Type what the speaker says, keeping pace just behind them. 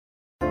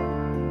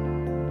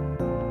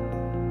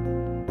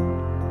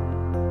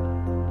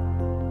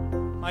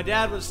My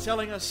dad was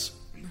telling us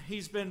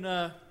he's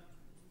been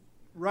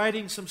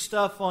writing some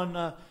stuff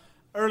on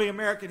early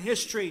American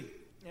history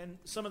and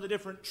some of the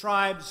different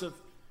tribes of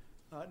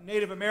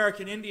Native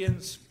American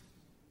Indians.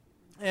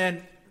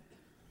 And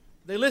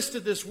they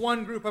listed this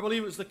one group, I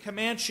believe it was the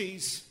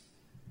Comanches,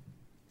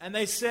 and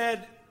they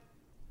said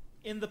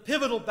in the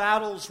pivotal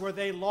battles where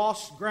they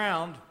lost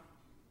ground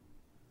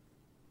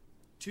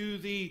to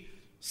the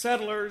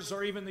settlers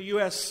or even the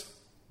U.S.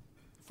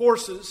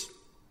 forces,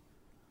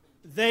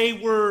 they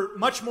were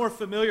much more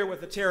familiar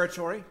with the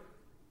territory.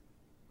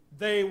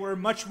 They were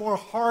much more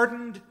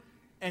hardened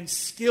and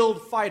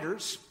skilled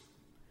fighters.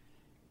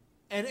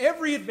 And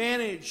every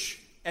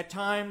advantage at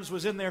times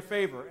was in their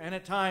favor, and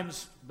at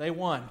times they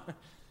won.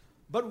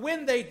 But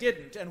when they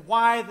didn't, and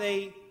why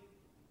they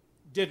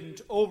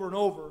didn't over and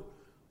over,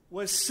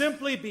 was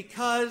simply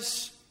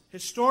because,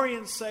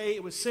 historians say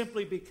it was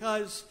simply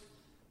because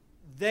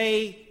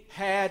they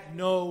had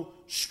no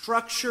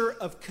structure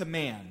of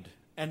command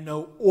and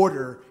no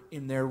order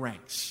in their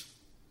ranks.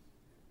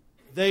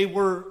 They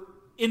were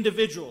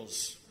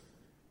individuals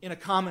in a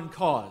common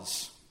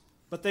cause,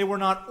 but they were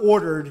not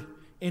ordered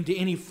into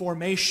any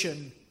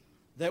formation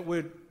they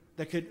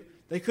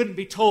couldn't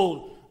be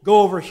told,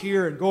 go over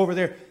here and go over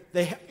there.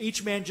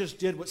 Each man just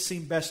did what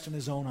seemed best in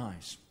his own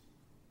eyes.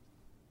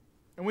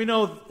 And we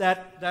know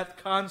that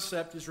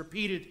concept is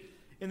repeated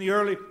in the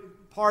early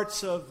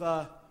parts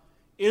of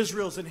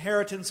Israel's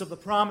inheritance of the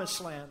Promised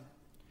Land.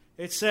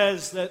 It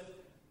says that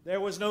there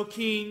was no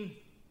king.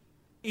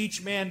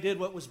 Each man did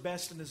what was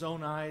best in his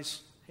own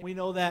eyes. We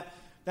know that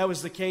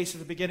was the case at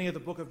the beginning of the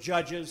book of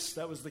Judges.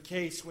 That was the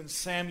case when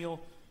Samuel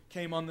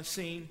came on the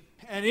scene.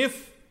 And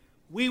if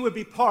we would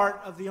be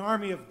part of the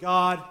army of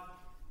God,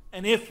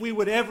 and if we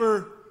would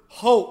ever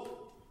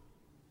hope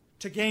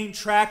to gain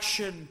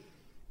traction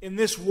in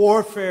this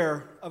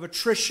warfare of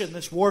attrition,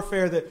 this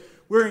warfare that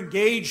we're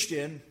engaged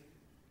in,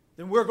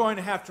 then we're going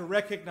to have to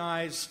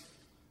recognize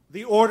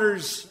the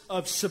orders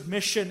of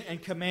submission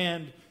and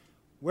command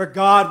where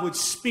God would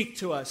speak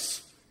to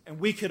us and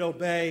we could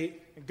obey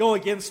and go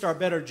against our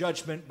better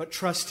judgment, but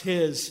trust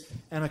His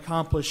and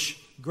accomplish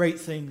great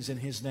things in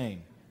His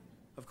name.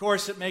 Of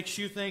course, it makes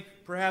you think,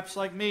 perhaps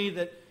like me,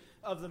 that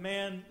of the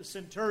man, the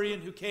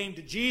centurion who came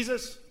to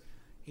Jesus.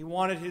 He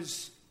wanted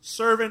his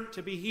servant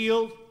to be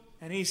healed,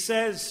 and he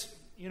says,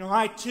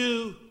 I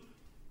too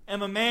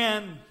am a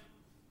man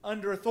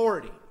under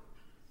authority.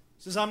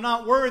 He says, I'm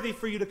not worthy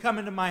for you to come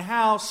into my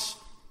house,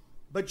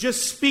 but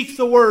just speak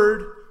the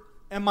word,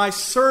 and my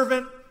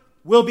servant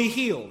will be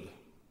healed.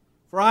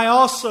 For I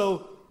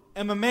also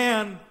am a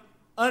man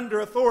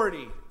under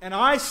authority. And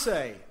I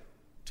say,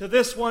 to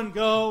this one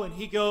go, and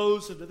he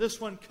goes, and to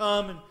this one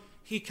come, and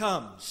he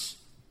comes.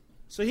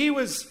 So he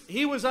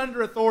was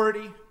under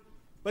authority,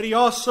 but he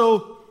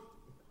also,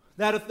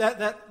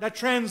 that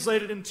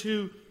translated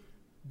into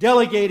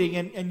delegating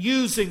and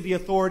using the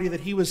authority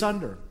that he was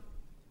under.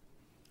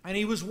 And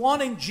he was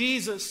wanting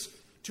Jesus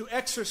to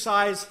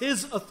exercise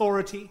his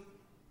authority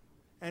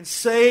and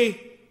say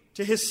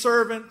to his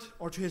servant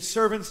or to his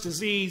servant's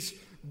disease,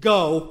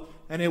 go,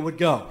 and it would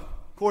go.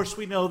 Of course,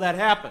 we know that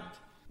happened.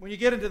 When you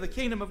get into the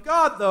kingdom of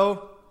God,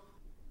 though,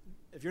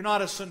 if you're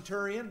not a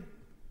centurion,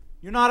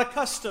 you're not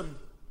accustomed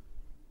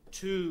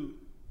to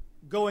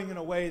going in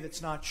a way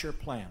that's not your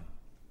plan.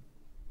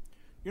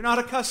 You're not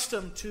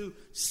accustomed to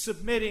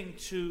submitting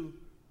to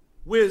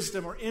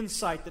wisdom or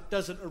insight that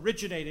doesn't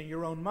originate in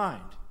your own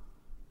mind.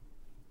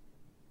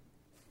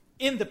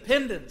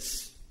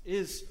 Independence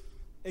is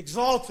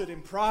exalted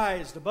and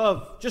prized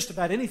above just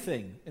about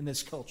anything in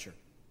this culture.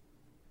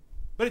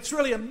 But it's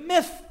really a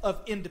myth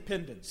of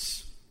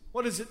independence.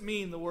 What does it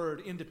mean, the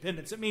word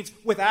independence? It means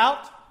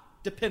without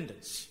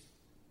dependence.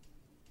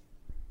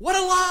 What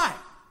a lie!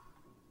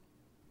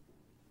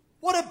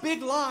 What a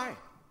big lie.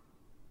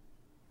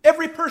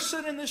 Every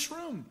person in this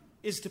room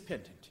is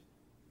dependent.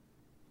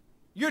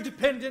 You're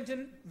dependent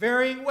in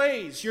varying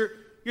ways. You're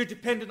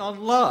dependent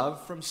on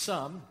love from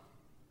some.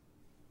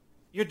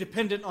 You're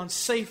dependent on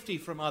safety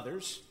from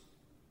others.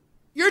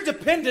 You're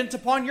dependent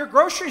upon your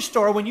grocery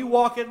store when you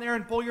walk in there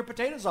and pull your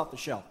potatoes off the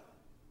shelf.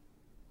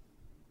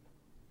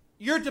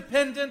 You're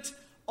dependent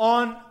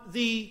on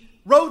the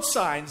road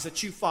signs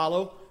that you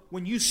follow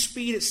when you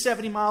speed at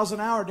 70 miles an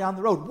hour down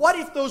the road. What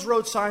if those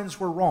road signs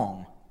were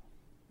wrong?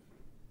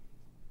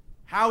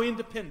 How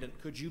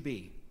independent could you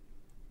be?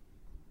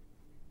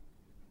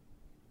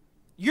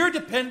 You're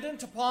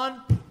dependent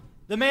upon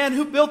the man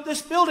who built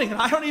this building, and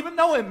I don't even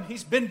know him.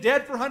 He's been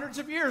dead for hundreds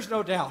of years,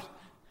 no doubt.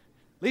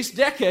 At least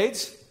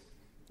decades.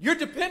 You're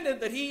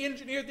dependent that he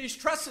engineered these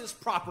trusses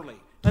properly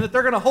and that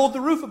they're going to hold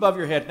the roof above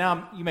your head.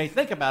 Now, you may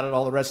think about it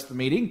all the rest of the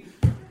meeting,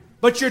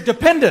 but you're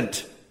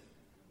dependent.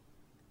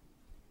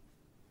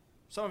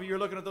 Some of you are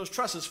looking at those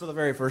trusses for the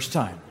very first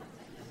time.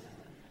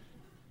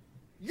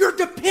 You're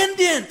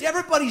dependent.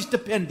 Everybody's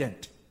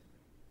dependent.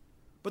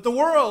 But the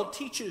world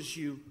teaches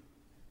you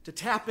to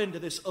tap into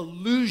this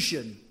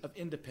illusion of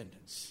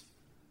independence.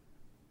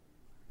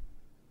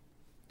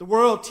 The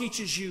world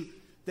teaches you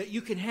that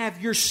you can have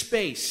your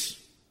space.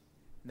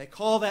 And they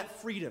call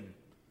that freedom.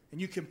 And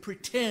you can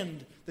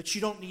pretend that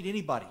you don't need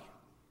anybody.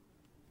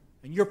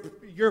 And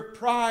you're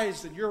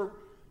prized and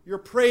you're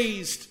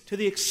praised to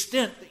the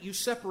extent that you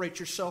separate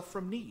yourself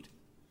from need.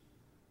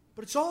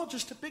 But it's all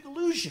just a big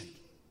illusion.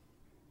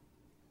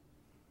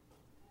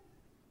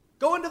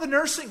 Go into the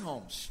nursing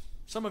homes.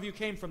 Some of you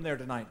came from there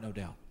tonight, no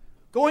doubt.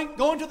 Go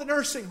into the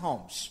nursing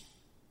homes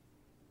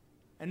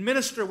and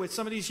minister with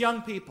some of these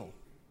young people.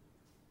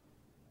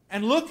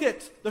 And look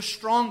at the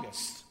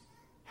strongest,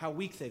 how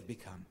weak they've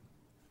become.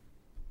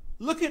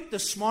 Look at the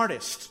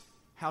smartest,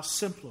 how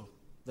simple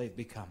they've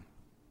become.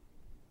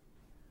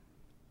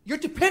 You're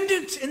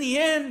dependent in the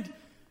end.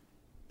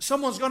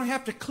 Someone's going to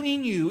have to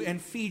clean you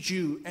and feed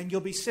you, and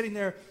you'll be sitting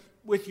there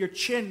with your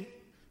chin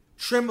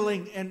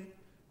trembling and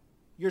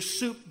your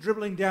soup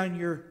dribbling down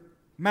your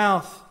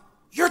mouth.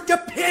 You're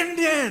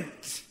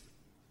dependent.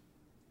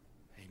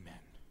 Amen.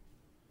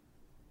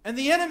 And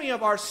the enemy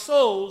of our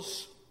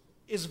souls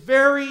is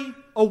very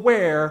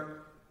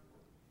aware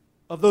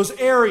of those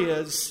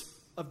areas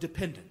of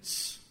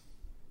dependence.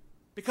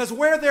 Because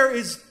where there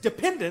is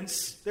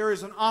dependence, there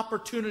is an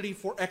opportunity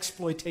for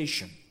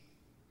exploitation.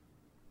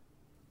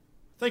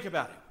 Think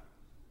about it.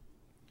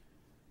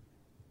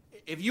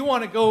 If you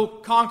want to go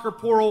conquer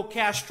poor old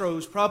Castro,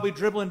 who's probably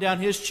dribbling down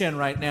his chin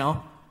right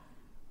now,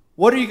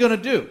 what are you going to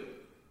do?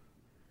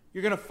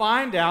 You're going to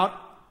find out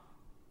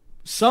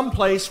some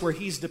place where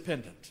he's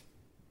dependent.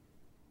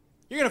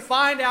 You're going to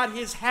find out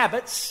his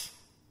habits,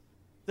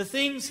 the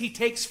things he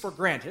takes for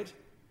granted,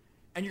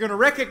 and you're going to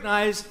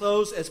recognize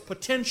those as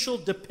potential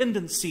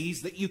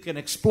dependencies that you can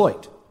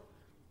exploit.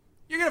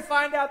 You're going to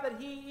find out that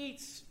he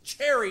eats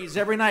cherries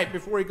every night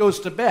before he goes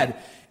to bed,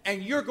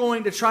 and you're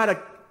going to try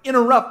to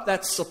interrupt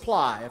that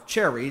supply of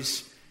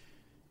cherries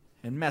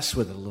and mess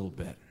with it a little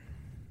bit. At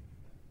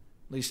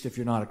least if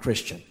you're not a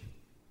Christian.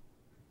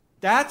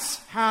 That's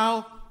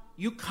how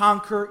you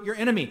conquer your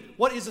enemy.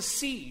 What is a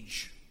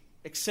siege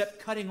except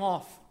cutting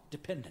off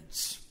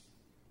dependence?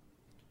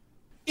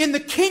 In the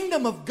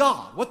kingdom of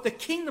God, what the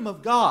kingdom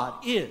of God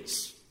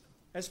is,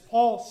 as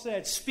Paul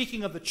said,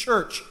 speaking of the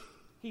church,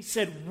 he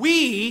said,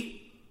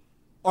 we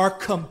are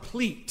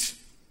complete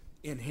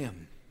in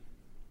Him.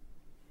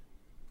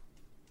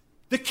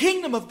 The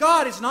kingdom of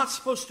God is not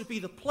supposed to be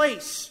the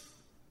place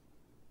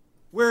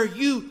where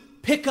you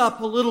pick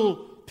up a little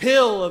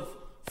pill of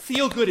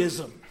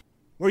feel-goodism,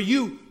 where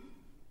you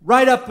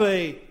write up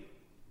an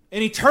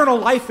eternal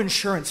life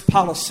insurance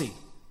policy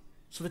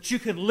so that you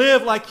can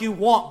live like you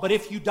want, but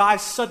if you die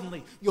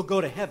suddenly, you'll go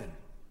to heaven.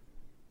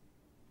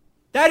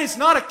 That is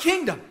not a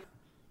kingdom.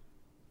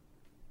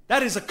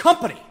 That is a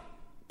company,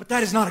 but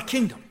that is not a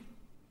kingdom.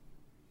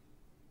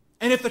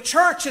 And if the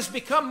church has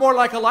become more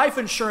like a life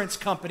insurance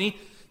company,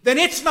 then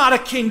it's not a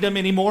kingdom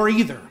anymore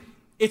either.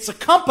 It's a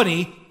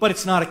company, but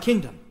it's not a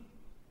kingdom.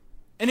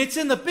 And it's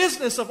in the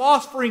business of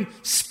offering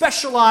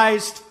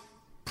specialized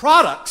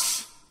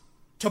products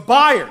to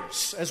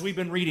buyers, as we've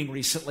been reading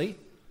recently.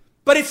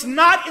 But it's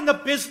not in the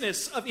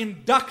business of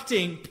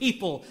inducting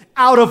people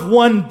out of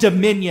one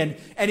dominion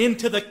and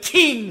into the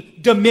king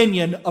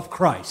dominion of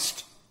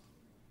Christ.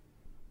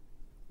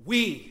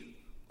 We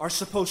are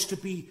supposed to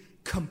be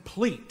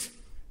complete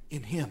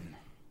in Him.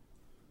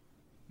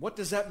 What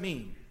does that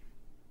mean?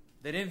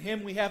 That in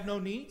Him we have no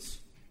needs?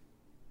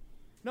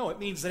 No, it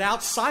means that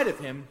outside of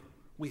Him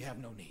we have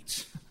no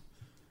needs.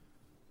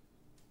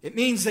 It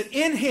means that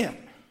in Him,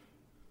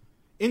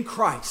 in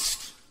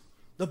Christ,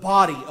 the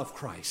body of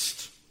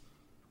Christ,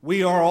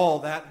 we are all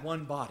that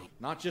one body.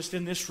 Not just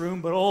in this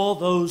room, but all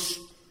those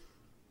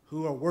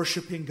who are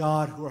worshiping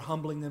God, who are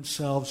humbling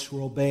themselves, who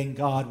are obeying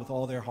God with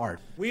all their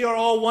heart. We are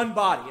all one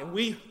body,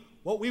 and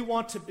what we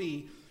want to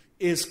be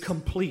is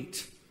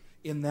complete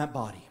in that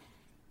body.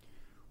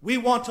 We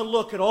want to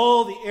look at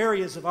all the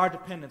areas of our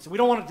dependence, and we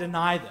don't want to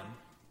deny them.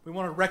 We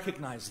want to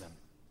recognize them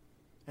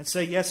and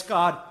say, yes,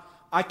 God,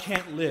 I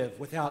can't live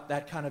without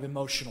that kind of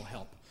emotional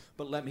help,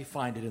 but let me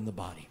find it in the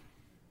body.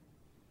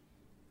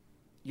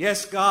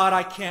 Yes, God,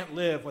 I can't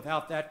live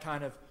without that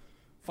kind of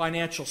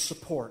financial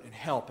support and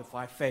help if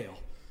I fail,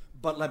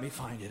 but let me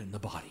find it in the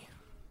body.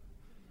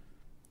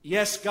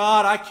 Yes,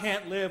 God, I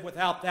can't live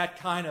without that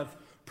kind of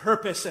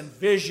purpose and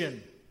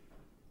vision,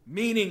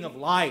 meaning of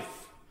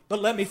life,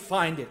 but let me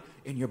find it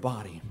in your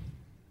body.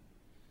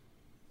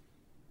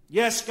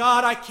 Yes,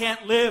 God, I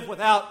can't live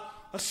without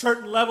a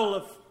certain level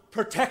of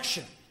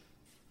protection,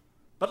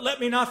 but let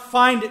me not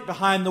find it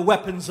behind the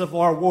weapons of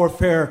our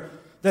warfare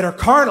that are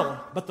carnal,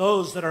 but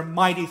those that are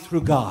mighty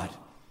through God.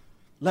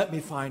 Let me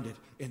find it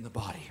in the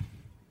body.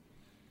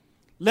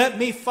 Let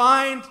me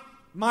find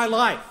my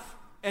life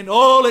and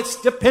all its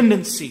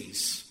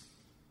dependencies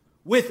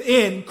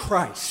within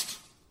Christ,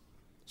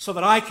 so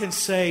that I can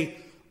say,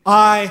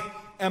 I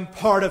am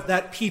part of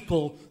that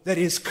people that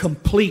is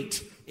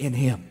complete in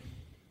Him.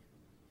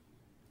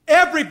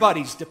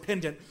 Everybody's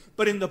dependent,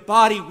 but in the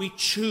body we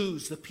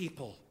choose the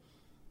people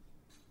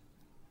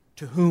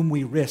to whom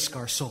we risk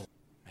our soul.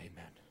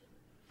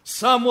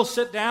 Some will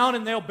sit down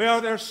and they'll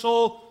bear their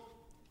soul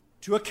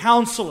to a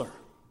counselor.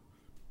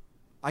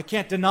 I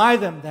can't deny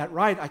them that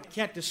right. I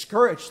can't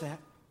discourage that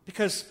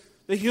because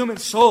the human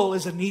soul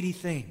is a needy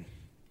thing.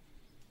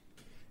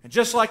 And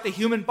just like the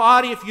human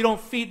body, if you don't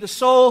feed the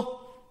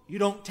soul, you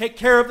don't take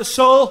care of the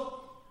soul,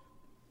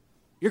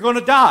 you're going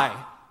to die.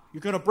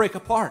 You're going to break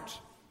apart.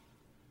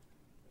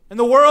 And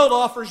the world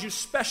offers you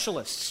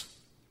specialists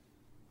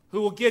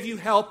who will give you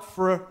help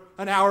for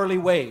an hourly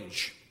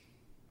wage.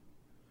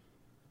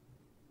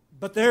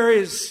 But there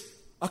is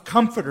a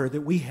comforter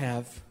that we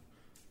have.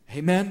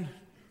 Amen?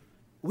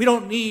 We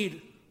don't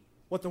need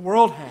what the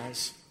world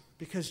has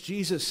because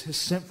Jesus has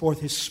sent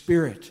forth His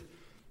Spirit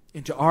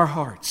into our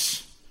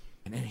hearts.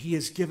 And He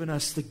has given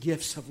us the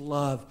gifts of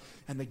love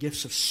and the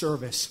gifts of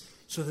service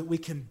so that we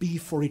can be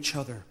for each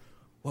other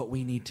what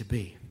we need to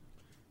be.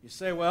 You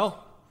say,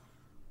 well,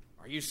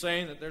 are you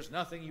saying that there's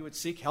nothing you would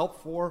seek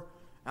help for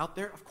out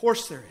there? Of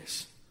course there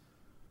is.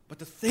 But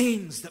the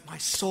things that my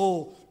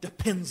soul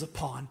depends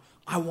upon,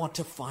 I want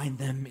to find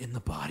them in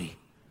the body.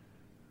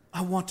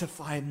 I want to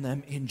find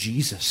them in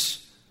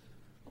Jesus.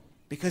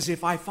 Because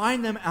if I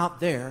find them out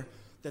there,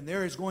 then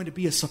there is going to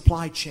be a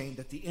supply chain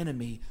that the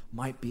enemy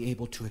might be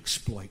able to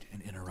exploit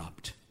and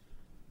interrupt.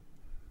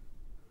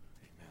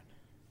 Amen.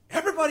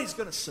 Everybody's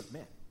going to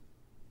submit.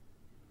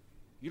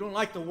 You don't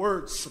like the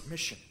word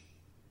submission,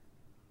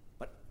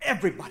 but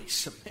everybody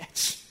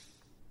submits.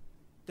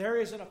 There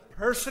isn't a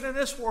person in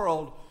this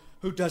world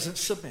who doesn't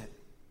submit.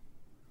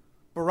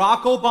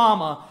 Barack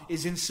Obama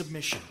is in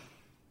submission.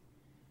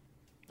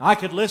 I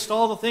could list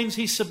all the things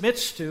he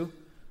submits to,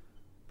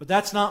 but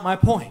that's not my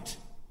point.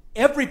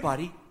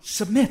 Everybody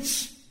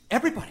submits.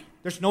 Everybody.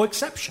 There's no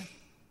exception.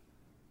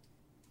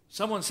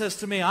 Someone says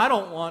to me, I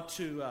don't want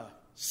to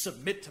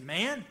submit to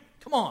man.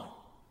 Come on.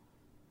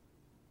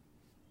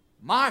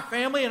 My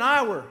family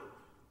and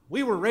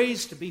we were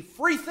raised to be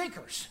free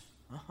thinkers.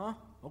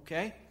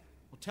 Okay.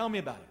 Well, tell me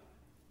about it.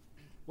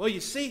 Well, you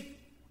see,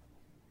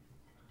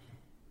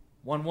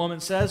 one woman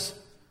says,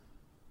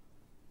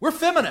 we're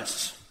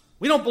feminists.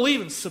 We don't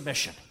believe in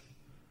submission.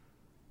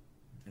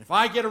 And if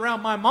I get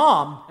around my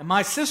mom and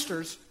my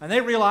sisters and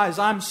they realize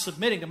I'm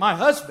submitting to my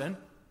husband,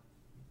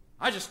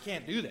 I just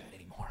can't do that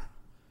anymore.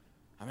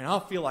 I mean,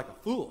 I'll feel like a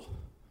fool.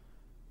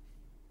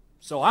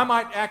 So I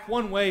might act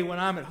one way when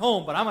I'm at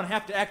home, but I'm going to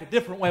have to act a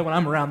different way when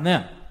I'm around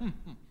them.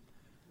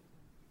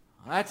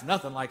 That's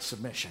nothing like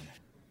submission.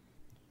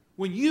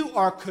 When you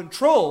are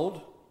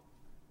controlled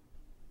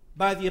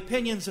by the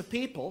opinions of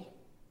people,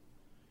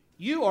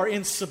 you are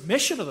in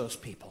submission to those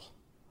people.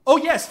 Oh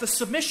yes, the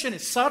submission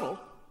is subtle.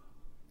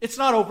 It's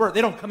not overt.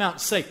 They don't come out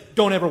and say,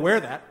 don't ever wear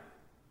that.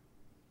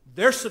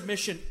 Your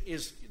submission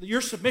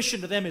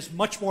to them is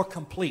much more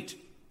complete.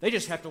 They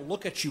just have to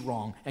look at you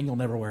wrong and you'll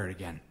never wear it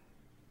again.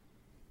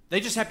 They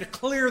just have to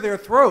clear their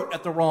throat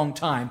at the wrong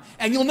time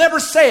and you'll never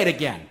say it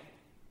again.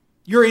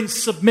 You're in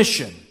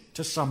submission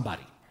to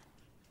somebody.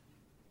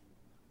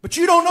 But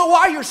you don't know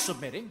why you're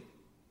submitting,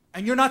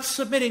 and you're not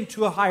submitting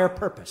to a higher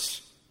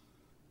purpose.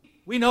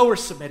 We know we're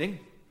submitting,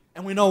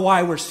 and we know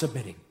why we're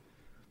submitting.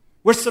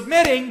 We're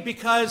submitting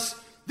because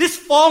this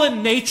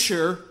fallen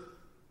nature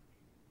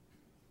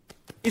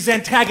is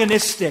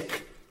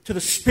antagonistic to the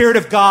Spirit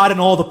of God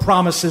and all the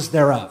promises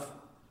thereof.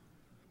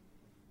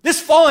 This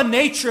fallen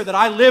nature that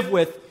I live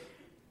with,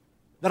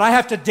 that I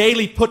have to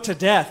daily put to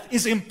death,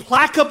 is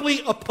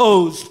implacably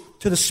opposed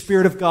to the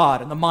Spirit of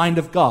God and the mind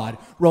of God,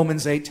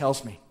 Romans 8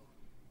 tells me.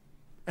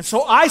 And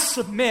so I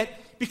submit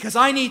because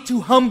I need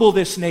to humble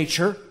this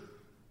nature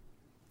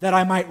that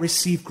I might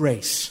receive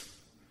grace.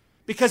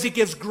 Because He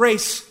gives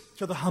grace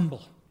to the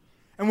humble.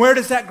 And where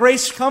does that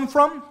grace come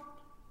from?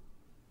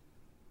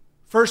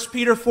 1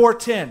 Peter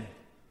 4:10.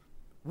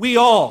 We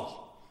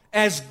all,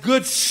 as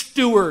good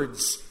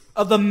stewards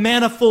of the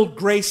manifold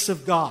grace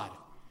of God,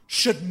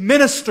 should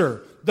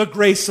minister the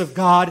grace of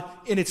God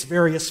in its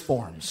various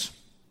forms.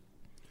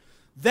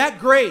 That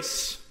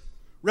grace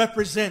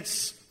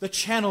represents the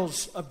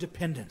channels of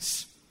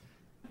dependence.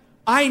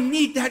 I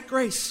need that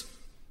grace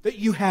that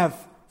you have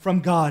from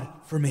God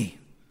for me.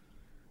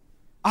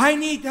 I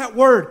need that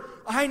word.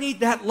 I need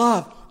that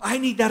love. I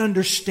need that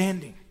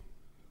understanding.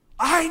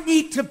 I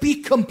need to be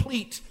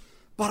complete,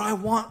 but I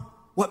want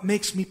what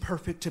makes me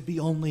perfect to be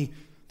only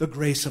the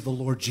grace of the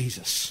Lord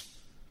Jesus.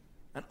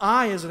 And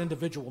I, as an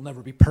individual, will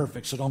never be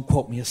perfect, so don't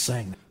quote me as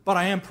saying that. But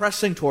I am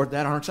pressing toward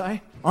that, aren't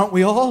I? Aren't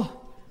we all?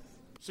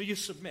 So you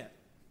submit.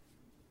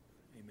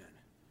 Amen.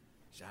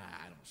 Say,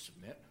 I don't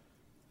submit.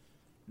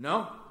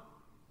 No?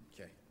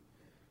 Okay.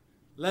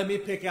 Let me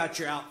pick out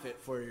your outfit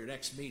for your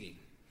next meeting.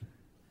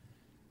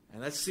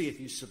 And let's see if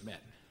you submit.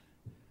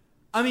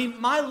 I mean,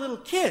 my little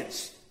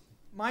kids,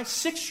 my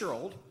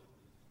 6-year-old,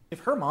 if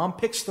her mom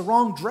picks the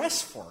wrong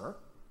dress for her,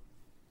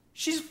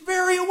 she's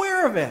very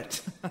aware of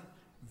it.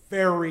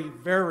 Very,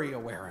 very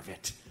aware of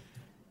it.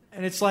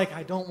 And it's like,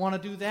 I don't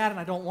want to do that, and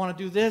I don't want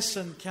to do this,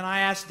 and can I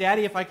ask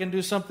Daddy if I can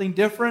do something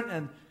different?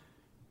 And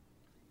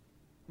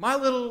my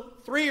little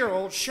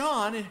 3-year-old,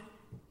 Sean,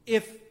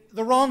 if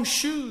the wrong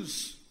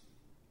shoes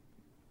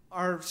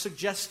are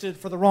suggested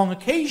for the wrong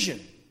occasion,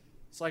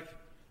 it's like,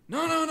 no,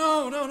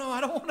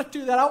 I don't want to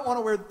do that. I want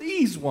to wear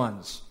these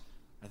ones.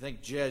 I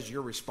think, Jez,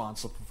 you're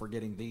responsible for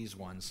getting these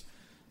ones.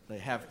 They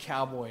have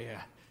cowboy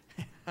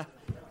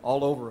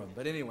all over him.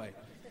 But anyway,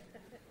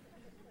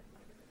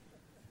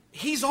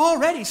 he's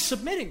already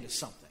submitting to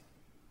something.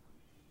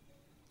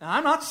 Now,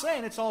 I'm not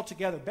saying it's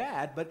altogether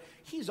bad, but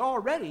he's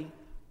already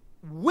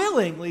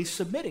willingly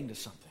submitting to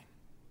something.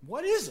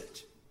 What is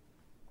it?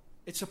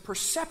 It's a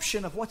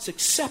perception of what's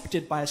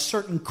accepted by a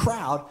certain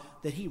crowd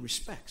that he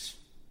respects.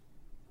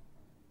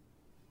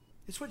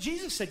 It's what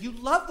Jesus said. You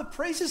love the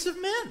praises of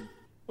men.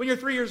 When you're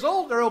 3 years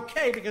old, they're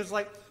okay because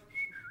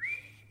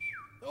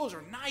those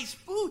are nice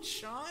boots,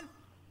 Sean.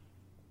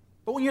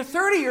 But when you're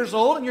 30 years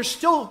old and you're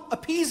still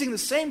appeasing the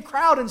same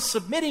crowd and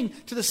submitting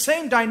to the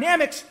same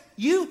dynamics,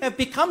 you have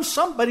become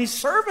somebody's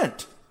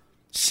servant.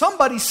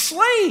 Somebody's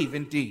slave,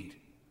 indeed.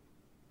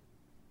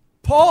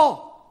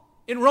 Paul,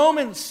 in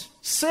Romans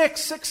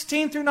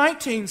 6:16 through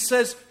 19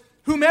 says,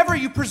 whomever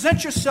you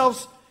present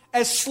yourselves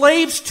as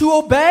slaves to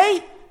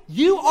obey,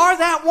 you are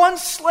that one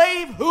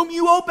slave whom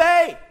you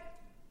obey.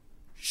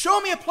 Show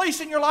me a place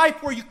in your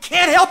life where you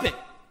can't help it,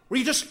 where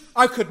you just,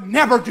 I could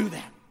never do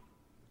that.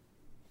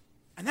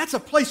 And that's a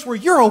place where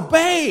you're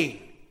obeyed. You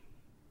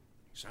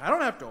say, I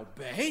don't have to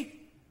obey.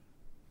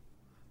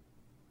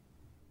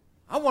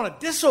 I want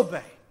to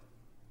disobey.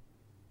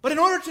 But in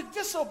order to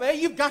disobey,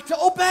 you've got to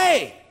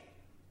obey.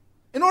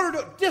 In order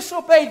to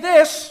disobey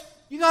this,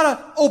 you got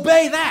to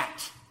obey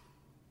that.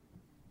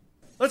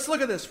 Let's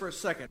look at this for a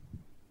second.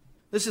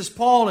 This is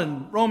Paul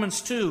in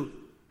Romans 2.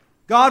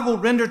 God will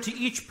render to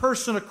each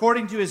person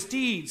according to his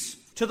deeds.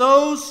 To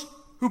those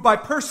who by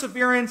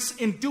perseverance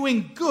in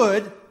doing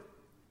good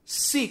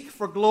seek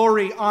for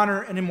glory,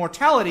 honor, and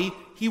immortality,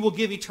 he will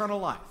give eternal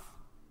life.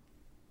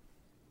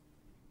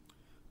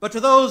 But to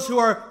those who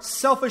are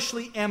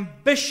selfishly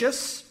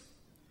ambitious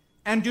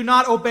and do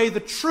not obey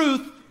the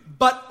truth,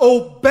 but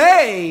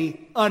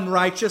obey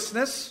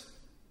unrighteousness,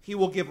 he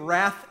will give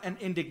wrath and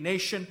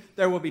indignation.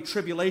 There will be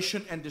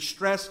tribulation and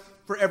distress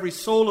for every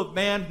soul of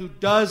man who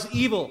does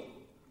evil,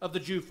 of the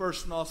Jew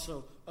first and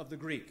also of the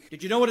Greek.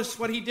 Did you notice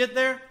what he did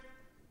there?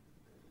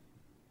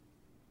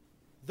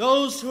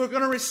 Those who are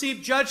going to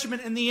receive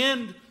judgment in the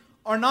end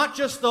are not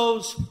just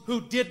those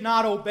who did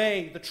not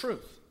obey the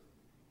truth,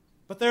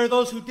 but there are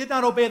those who did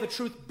not obey the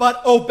truth,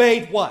 but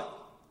obeyed what?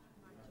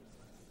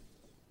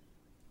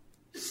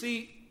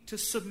 See, to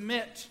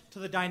submit to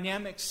the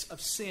dynamics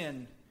of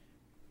sin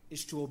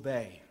is to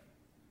obey.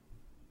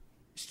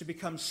 Is to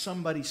become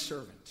somebody's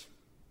servant.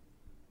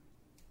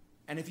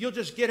 And if you'll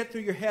just get it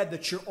through your head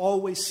that you're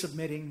always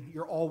submitting,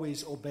 you're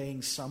always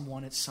obeying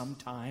someone at some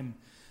time,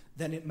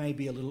 then it may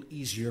be a little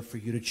easier for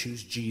you to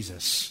choose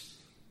Jesus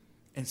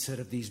instead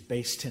of these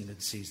base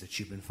tendencies that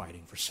you've been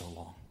fighting for so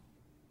long.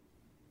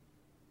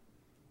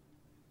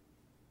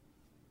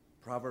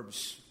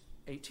 Proverbs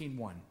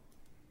 18:1.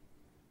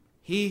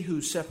 He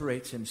who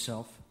separates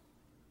himself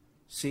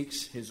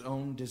seeks his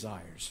own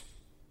desires.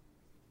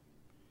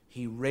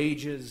 He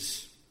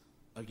rages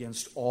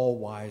against all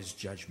wise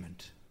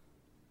judgment.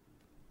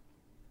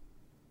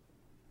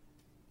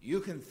 You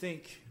can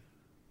think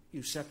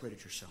you've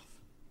separated yourself.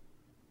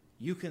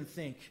 You can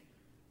think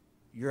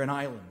you're an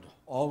island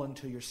all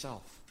unto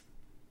yourself.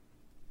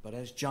 But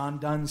as John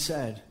Donne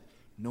said,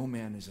 no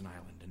man is an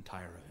island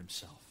entire of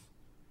himself.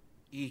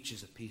 Each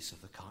is a piece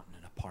of the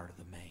continent, a part of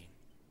the main.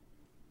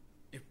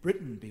 If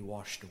Britain be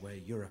washed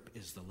away, Europe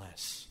is the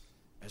less,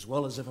 as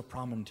well as if a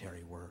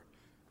promontory were,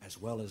 as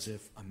well as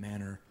if a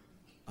manor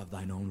of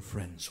thine own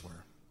friends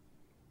were.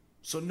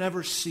 So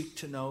never seek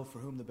to know for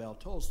whom the bell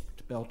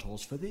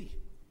tolls for thee.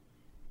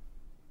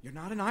 You're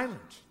not an island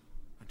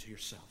unto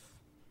yourself.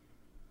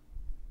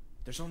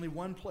 There's only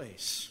one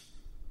place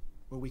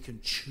where we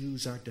can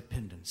choose our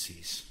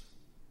dependencies,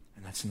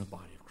 and that's in the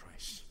body of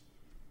Christ.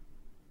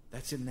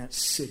 That's in that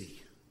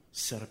city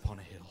set upon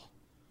a hill.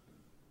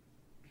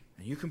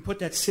 And you can put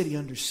that city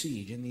under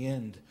siege. In the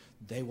end,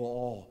 they will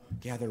all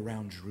gather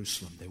around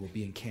Jerusalem. They will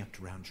be encamped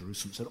around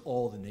Jerusalem. So that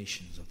all the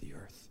nations of the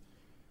earth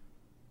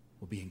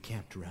will be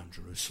encamped around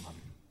Jerusalem.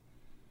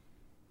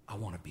 I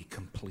want to be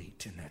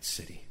complete in that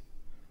city.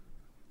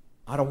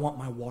 I don't want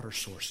my water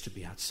source to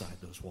be outside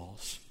those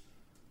walls.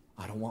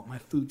 I don't want my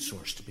food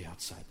source to be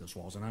outside those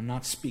walls. And I'm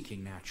not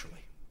speaking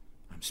naturally.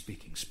 I'm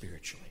speaking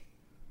spiritually.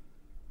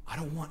 I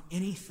don't want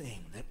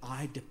anything that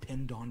I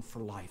depend on for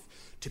life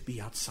to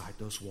be outside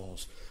those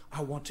walls.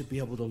 I want to be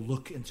able to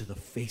look into the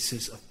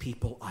faces of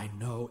people I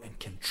know and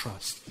can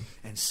trust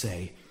and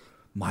say,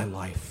 my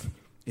life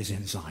is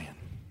in Zion.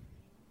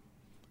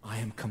 I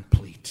am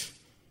complete.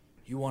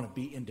 You want to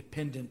be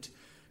independent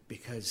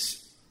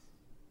because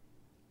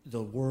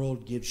the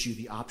world gives you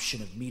the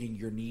option of meeting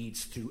your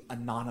needs through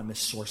anonymous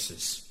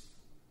sources.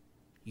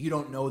 You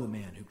don't know the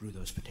man who grew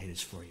those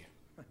potatoes for you.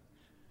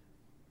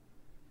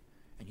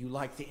 And you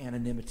like the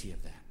anonymity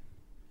of that.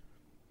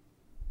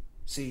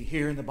 See,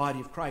 here in the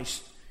body of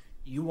Christ,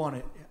 you want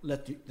to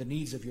let the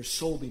needs of your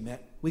soul be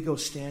met. We go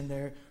stand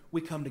there, we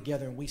come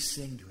together, and we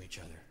sing to each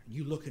other. And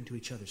you look into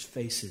each other's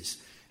faces,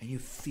 and you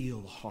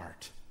feel the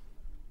heart.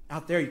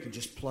 Out there, you can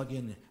just plug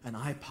in an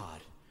iPod,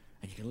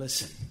 and you can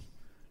listen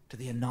to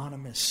the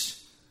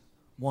anonymous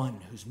one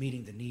who's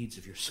meeting the needs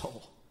of your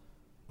soul.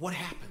 What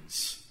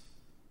happens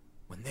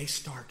when they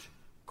start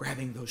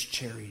grabbing those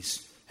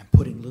cherries and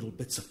putting little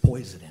bits of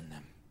poison in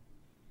them.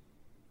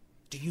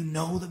 Do you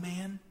know the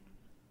man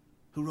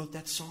who wrote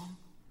that song?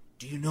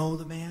 Do you know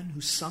the man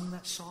who sung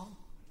that song?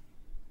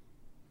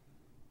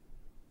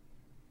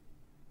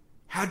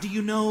 How do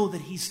you know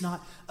that he's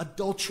not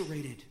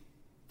adulterated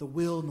the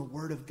will and the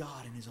word of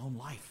God in his own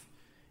life?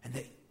 And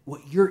that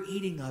what you're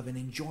eating of and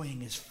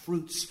enjoying is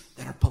fruits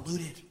that are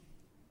polluted?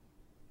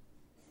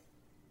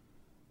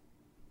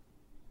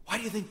 Why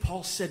do you think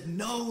Paul said,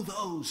 know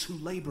those who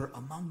labor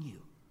among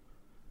you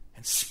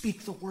and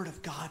speak the word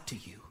of God to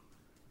you?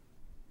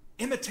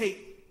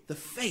 Imitate the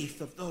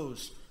faith of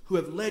those who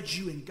have led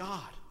you in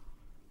God.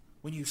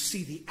 When you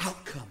see the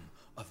outcome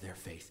of their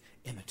faith,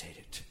 imitate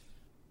it.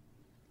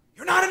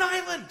 You're not an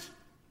island.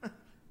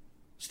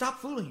 Stop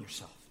fooling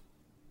yourself.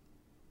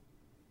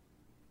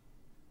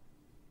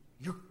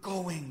 You're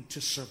going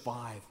to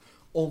survive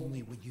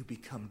only when you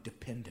become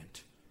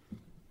dependent.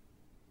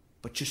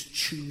 But just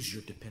choose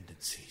your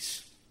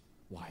dependencies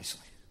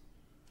wisely.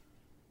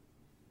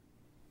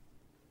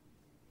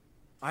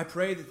 I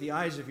pray that the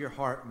eyes of your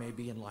heart may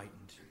be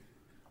enlightened,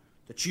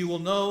 that you will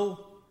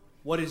know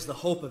what is the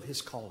hope of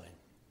his calling.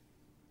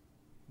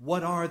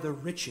 What are the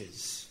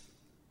riches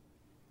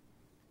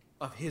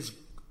of his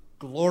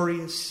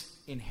glorious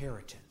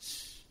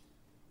inheritance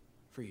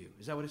for you?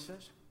 Is that what it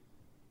says?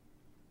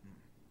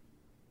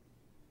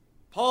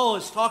 Paul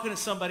is talking to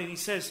somebody and he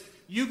says,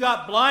 you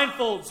got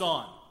blindfolds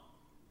on.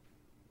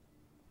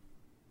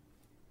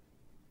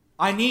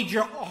 I need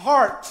your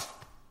heart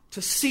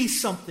to see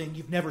something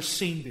you've never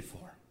seen before.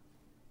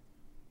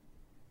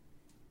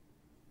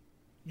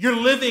 You're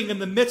living in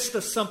the midst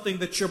of something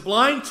that you're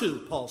blind to,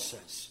 Paul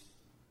says.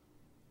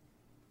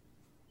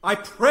 I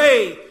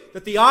pray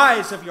that the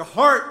eyes of your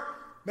heart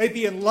may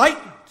be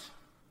enlightened.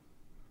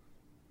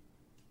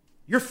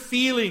 Your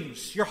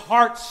feelings, your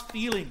heart's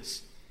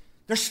feelings,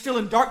 they're still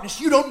in darkness.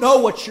 You don't know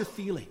what you're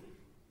feeling.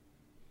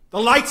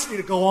 The lights need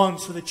to go on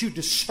so that you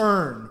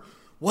discern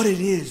what it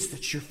is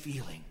that you're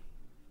feeling.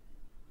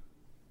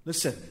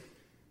 Listen,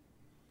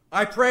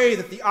 I pray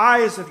that the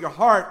eyes of your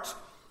heart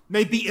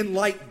may be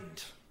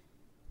enlightened.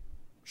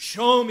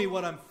 Show me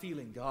what I'm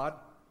feeling, God,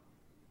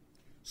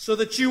 so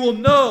that you will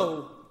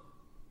know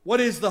what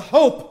is the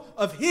hope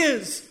of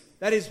his,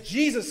 that is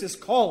Jesus'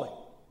 calling.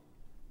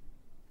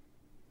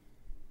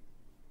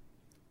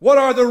 What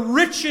are the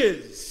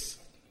riches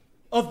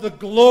of the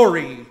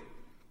glory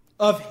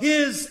of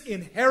his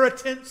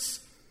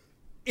inheritance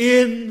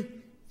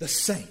in the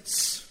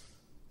saints?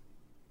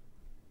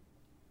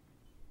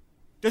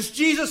 Does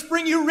Jesus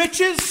bring you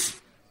riches?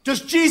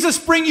 Does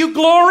Jesus bring you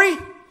glory?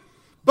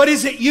 But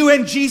is it you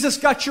and Jesus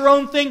got your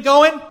own thing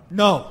going?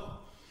 No.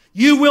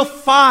 You will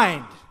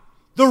find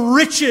the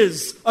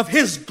riches of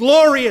his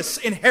glorious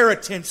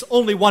inheritance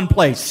only one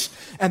place,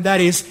 and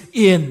that is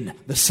in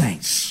the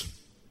saints.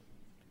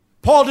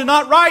 Paul did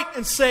not write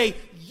and say,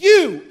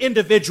 you,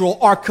 individual,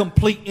 are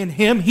complete in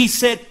him. He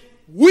said,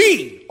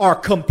 we are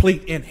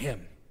complete in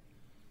him.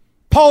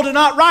 Paul did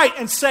not write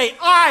and say,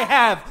 I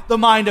have the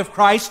mind of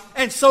Christ,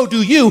 and so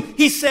do you.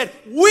 He said,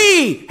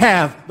 we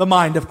have the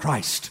mind of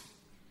Christ.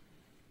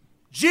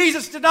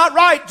 Jesus did not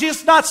write,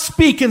 just not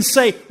speak and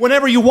say,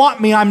 whenever you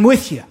want me, I'm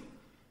with you.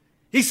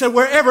 He said,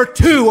 wherever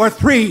 2 or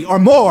 3 or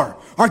more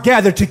are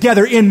gathered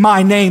together in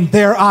my name,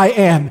 there I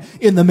am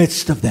in the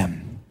midst of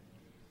them.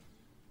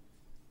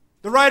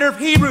 The writer of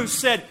Hebrews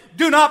said,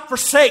 do not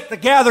forsake the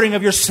gathering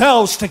of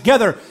yourselves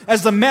together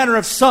as the manner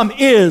of some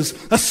is,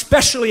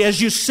 especially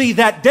as you see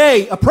that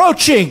day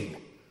approaching.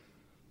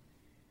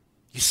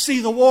 You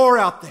see the war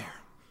out there.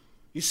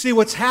 You see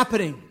what's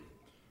happening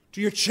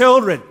to your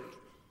children,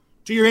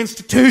 to your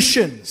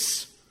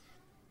institutions.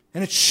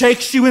 And it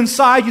shakes you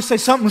inside. You say,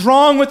 something's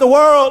wrong with the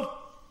world.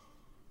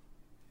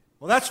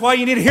 Well, that's why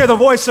you need to hear the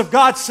voice of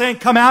God saying,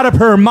 come out of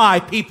her, my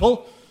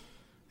people.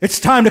 It's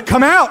time to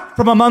come out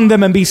from among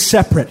them and be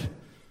separate.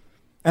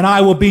 And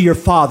I will be your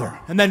father.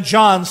 And then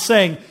John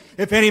saying,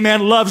 if any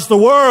man loves the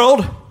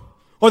world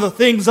or the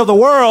things of the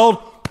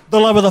world, the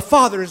love of the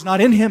Father is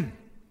not in him.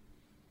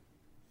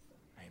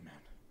 Amen.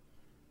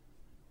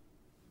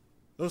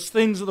 Those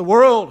things of the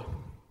world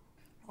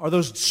are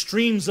those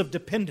streams of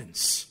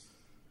dependence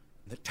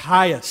that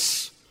tie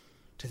us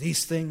to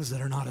these things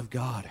that are not of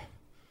God.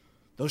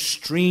 Those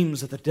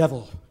streams that the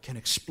devil can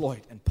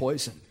exploit and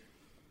poison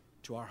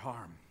to our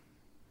harm.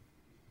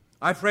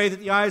 I pray that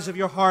the eyes of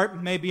your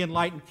heart may be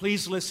enlightened.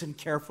 Please listen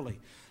carefully.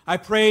 I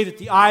pray that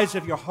the eyes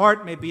of your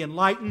heart may be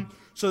enlightened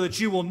so that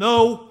you will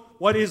know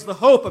what is the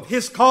hope of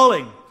his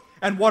calling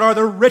and what are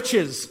the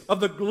riches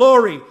of the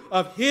glory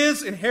of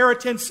his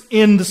inheritance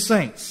in the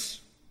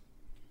saints.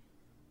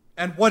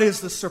 And what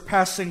is the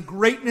surpassing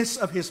greatness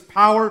of his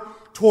power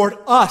toward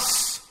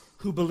us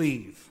who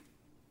believe.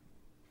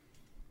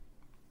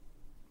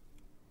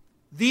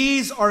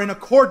 These are in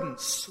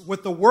accordance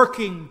with the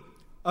working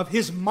of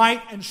his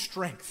might and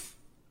strength,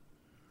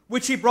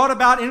 which he brought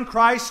about in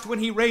Christ when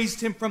he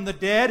raised him from the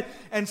dead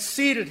and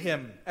seated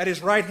him at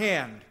his right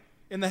hand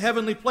in the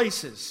heavenly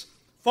places,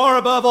 far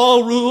above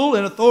all rule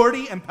and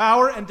authority and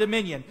power and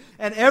dominion,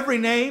 and every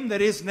name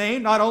that is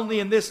named, not only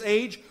in this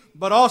age,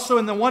 but also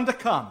in the one to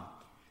come.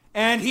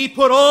 And he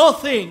put all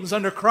things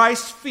under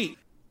Christ's feet,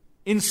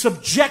 in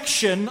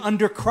subjection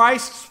under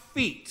Christ's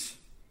feet,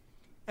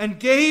 and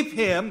gave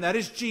him, that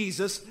is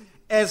Jesus,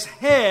 as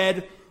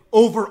head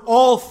over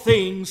all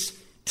things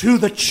to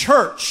the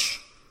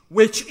church,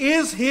 which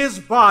is his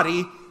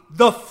body,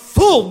 the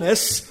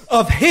fullness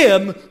of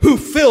him who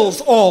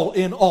fills all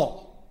in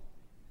all.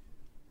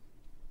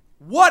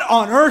 What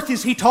on earth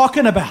is he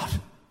talking about?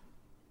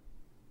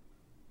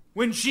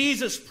 When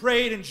Jesus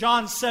prayed in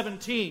John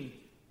 17,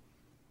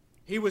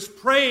 he was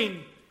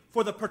praying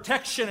for the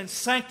protection and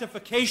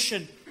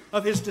sanctification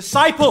of his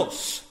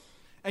disciples.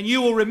 And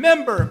you will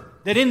remember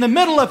that in the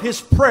middle of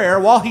his prayer,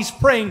 while he's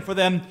praying for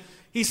them,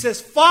 he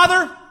says,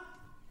 Father,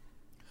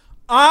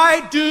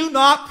 I do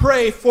not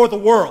pray for the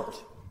world,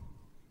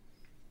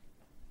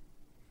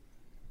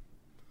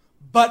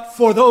 but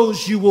for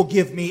those you will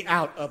give me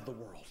out of the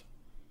world.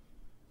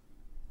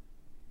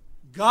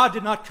 God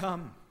did not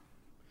come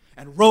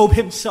and robe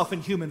himself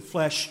in human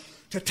flesh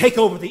to take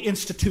over the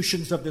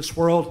institutions of this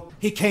world.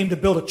 He came to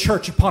build a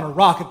church upon a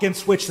rock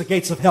against which the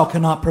gates of hell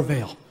cannot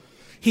prevail.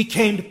 He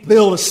came to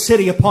build a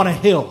city upon a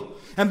hill,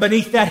 and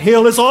beneath that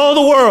hill is all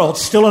the world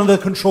still under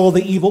the control of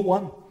the evil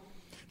one.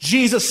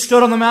 Jesus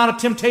stood on the Mount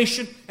of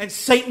Temptation, and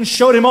Satan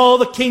showed him all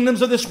the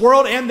kingdoms of this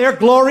world and their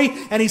glory,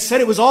 and he said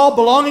it was all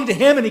belonging to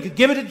him and he could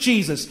give it to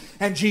Jesus.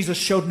 And Jesus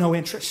showed no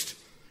interest.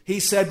 He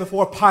said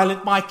before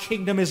Pilate, my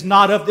kingdom is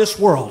not of this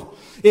world.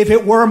 If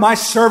it were, my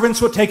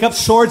servants would take up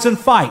swords and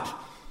fight.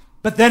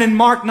 But then in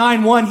Mark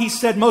 9:1, he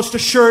said, most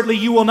assuredly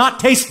you will not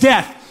taste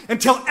death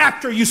until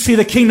after you see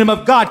the kingdom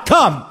of God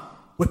come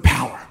with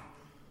power.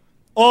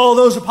 All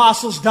those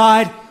apostles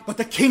died, but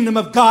the kingdom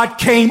of God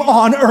came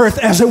on earth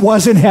as it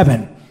was in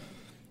heaven.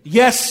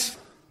 Yes,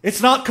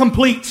 it's not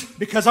complete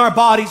because our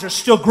bodies are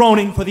still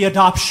groaning for the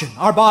adoption.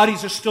 Our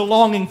bodies are still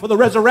longing for the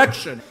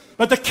resurrection.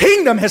 But the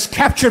kingdom has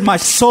captured my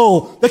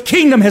soul. The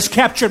kingdom has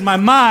captured my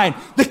mind.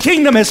 The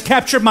kingdom has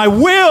captured my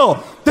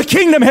will. The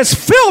kingdom has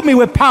filled me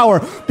with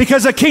power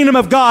because the kingdom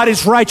of God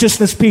is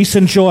righteousness, peace,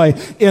 and joy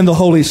in the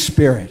Holy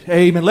Spirit.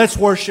 Amen. Let's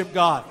worship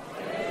God.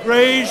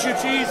 Praise you,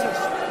 Jesus.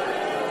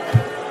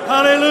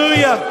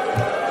 Hallelujah.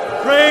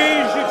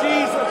 Praise you,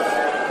 Jesus.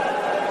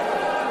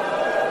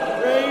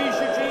 Praise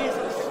you,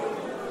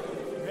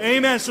 Jesus.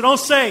 Amen. So don't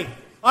say,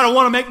 I don't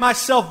want to make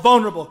myself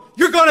vulnerable.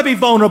 You're going to be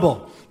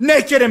vulnerable.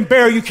 Naked and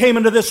bare you came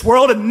into this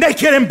world, and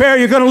naked and bare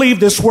you're going to leave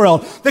this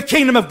world. The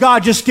kingdom of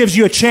God just gives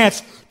you a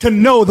chance to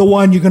know the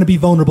one you're going to be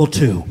vulnerable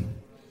to.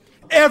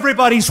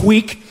 Everybody's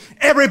weak.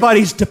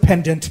 Everybody's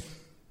dependent.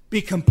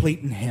 Be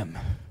complete in him.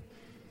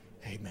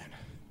 Amen.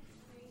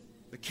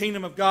 The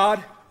kingdom of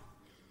God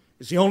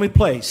is the only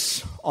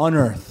place on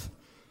earth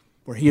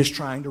where he is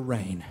trying to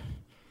reign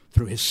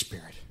through his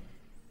Spirit.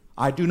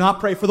 I do not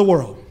pray for the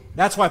world.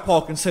 That's why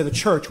Paul can say the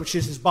church, which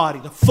is his body,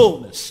 the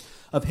fullness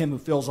of him who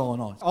fills all in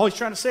all. All he's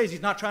trying to say is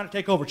he's not trying to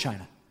take over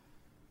China.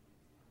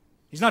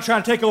 He's not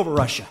trying to take over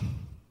Russia.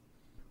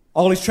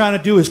 All he's trying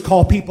to do is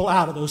call people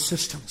out of those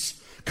systems.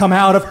 Come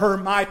out of her,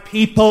 my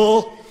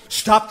people.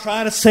 Stop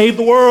trying to save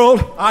the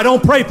world. I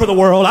don't pray for the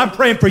world. I'm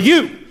praying for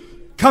you.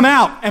 Come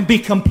out and be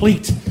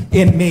complete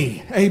in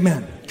me.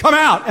 Amen. Come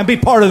out and be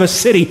part of a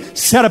city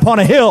set upon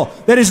a hill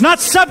that is not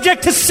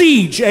subject to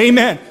siege.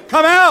 Amen.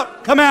 Come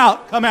out, come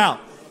out, come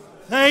out.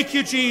 Thank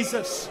you,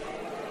 Jesus.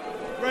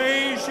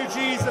 Praise you,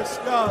 Jesus,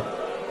 God.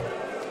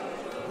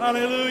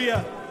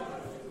 Hallelujah.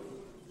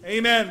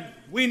 Amen.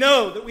 We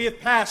know that we have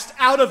passed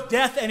out of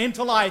death and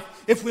into life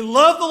if we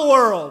love the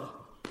world.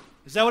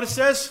 Is that what it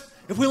says?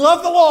 If we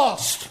love the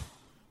lost.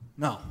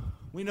 No.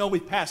 We know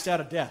we've passed out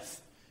of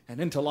death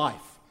and into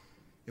life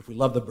if we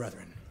love the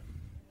brethren.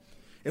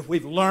 If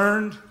we've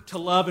learned to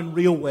love in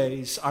real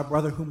ways our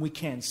brother whom we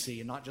can see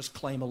and not just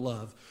claim a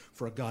love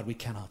for a God we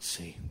cannot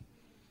see.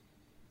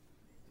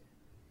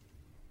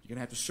 You're going to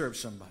have to serve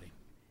somebody.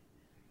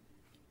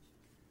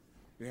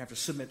 You're going to have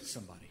to submit to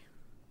somebody.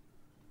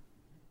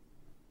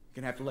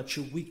 You're going to have to let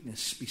your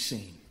weakness be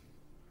seen.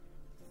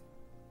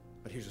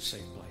 But here's a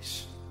safe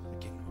place, the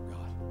kingdom of God.